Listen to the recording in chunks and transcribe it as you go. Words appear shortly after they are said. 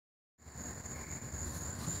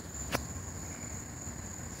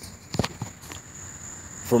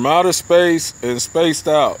From outer space and spaced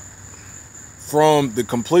out. From the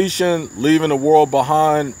completion, leaving the world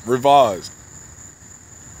behind, revised.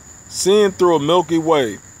 Seeing through a Milky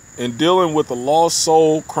Way and dealing with a lost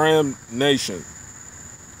soul crammed nation.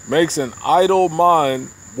 Makes an idle mind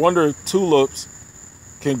wonder if tulips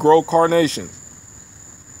can grow carnations.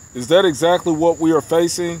 Is that exactly what we are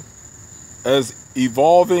facing as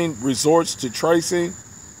evolving resorts to tracing?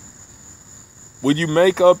 Would you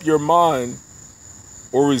make up your mind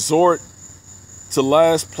or resort to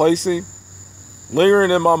last placing?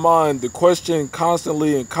 Lingering in my mind, the question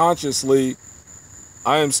constantly and consciously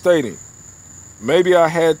I am stating. Maybe I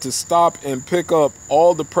had to stop and pick up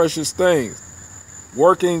all the precious things,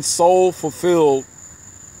 working soul fulfilled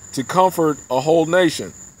to comfort a whole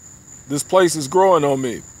nation. This place is growing on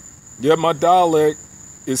me, yet my dialect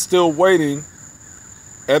is still waiting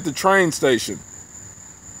at the train station.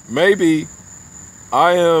 Maybe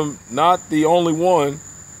I am not the only one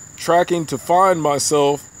tracking to find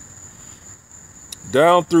myself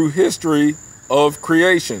down through history of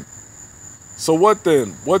creation. So what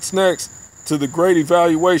then? What's next to the great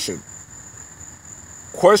evaluation?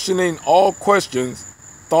 Questioning all questions,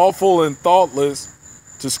 thoughtful and thoughtless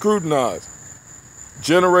to scrutinize,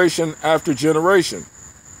 generation after generation.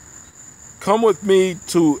 Come with me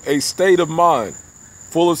to a state of mind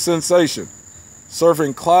full of sensation,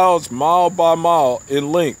 surfing clouds mile by mile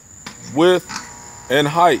in length, width, and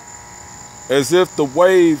height, as if the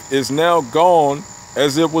wave is now gone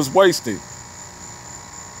as it was wasting.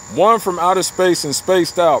 One from outer space and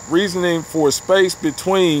spaced out, reasoning for space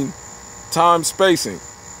between time spacing.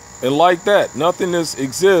 And like that, nothingness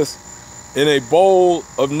exists in a bowl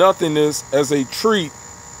of nothingness as a treat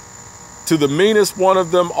to the meanest one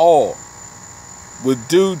of them all, with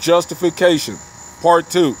due justification. Part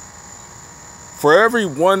 2. For every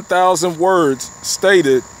 1,000 words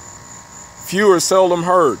stated, few are seldom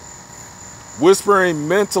heard. Whispering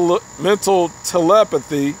mental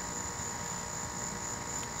telepathy,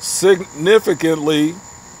 significantly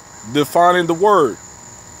defining the word.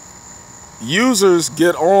 Users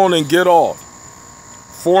get on and get off,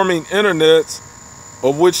 forming internets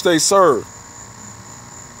of which they serve.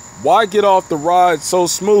 Why get off the ride so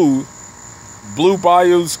smooth, Blue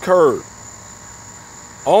Bayou's curve?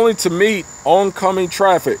 Only to meet oncoming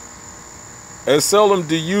traffic, as seldom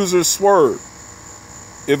do users swerve.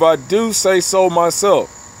 If I do say so myself,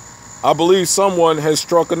 I believe someone has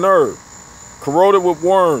struck a nerve, corroded with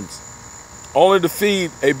worms, only to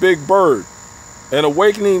feed a big bird, an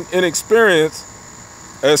awakening inexperience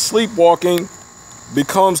as sleepwalking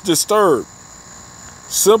becomes disturbed.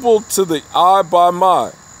 Simple to the eye by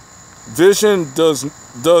my vision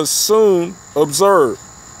does soon observe.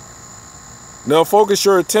 Now focus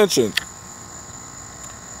your attention,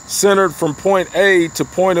 centered from point A to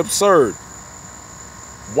point absurd.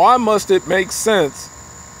 Why must it make sense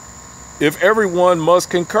if everyone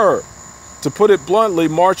must concur? To put it bluntly,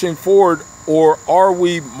 marching forward, or are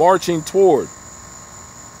we marching toward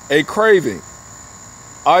a craving,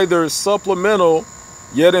 either supplemental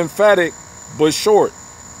yet emphatic but short?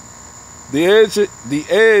 The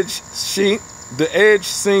edge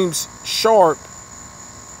seems sharp,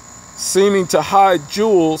 seeming to hide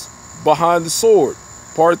jewels behind the sword.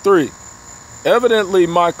 Part 3. Evidently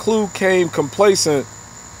my clue came complacent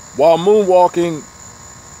while moonwalking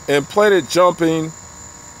and planet jumping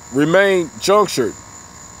remain junctured.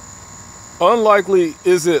 Unlikely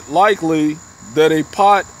is it likely that a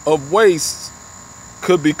pot of waste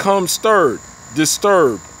could become stirred,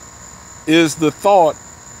 disturbed, is the thought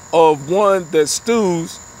of one that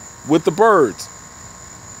stews with the birds.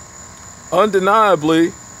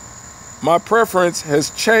 Undeniably, my preference has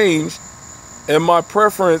changed, and my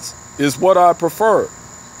preference is what I prefer.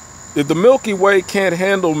 If the Milky Way can't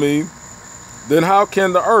handle me, then how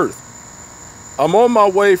can the Earth? I'm on my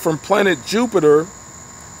way from planet Jupiter,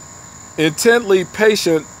 intently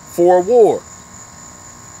patient for a war.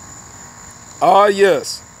 Ah,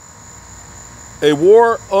 yes, a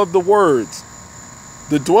war of the words.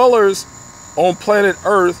 The dwellers on planet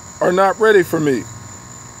Earth are not ready for me.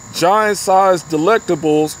 Giant-sized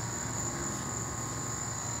delectables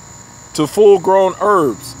to full-grown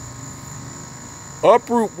herbs.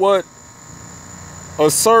 Uproot what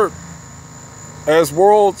assert as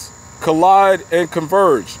worlds collide and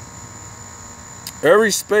converge.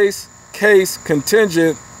 Every space case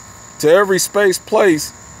contingent to every space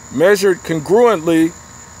place measured congruently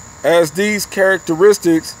as these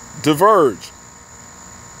characteristics diverge.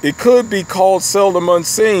 It could be called seldom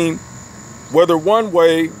unseen, whether one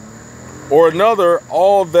way or another,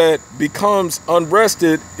 all that becomes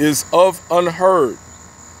unrested is of unheard.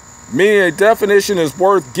 Meaning a definition is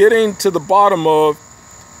worth getting to the bottom of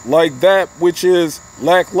like that which is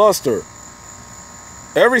lackluster.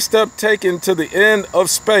 Every step taken to the end of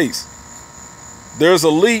space, there's a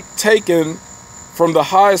leap taken from the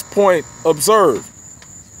highest point observed.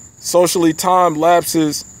 Socially, time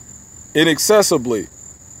lapses inaccessibly,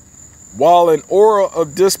 while an aura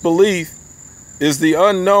of disbelief is the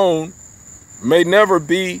unknown may never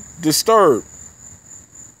be disturbed.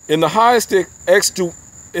 In the highest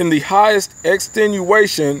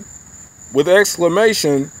extenuation, with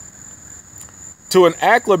exclamation, to an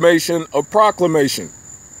acclamation of proclamation,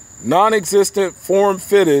 non-existent form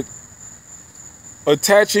fitted,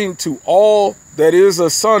 attaching to all that is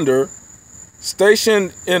asunder,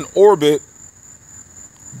 stationed in orbit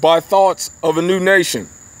by thoughts of a new nation.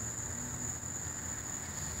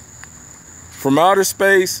 From outer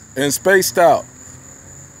space and spaced out,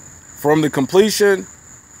 from the completion,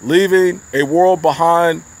 leaving a world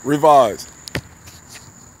behind revised.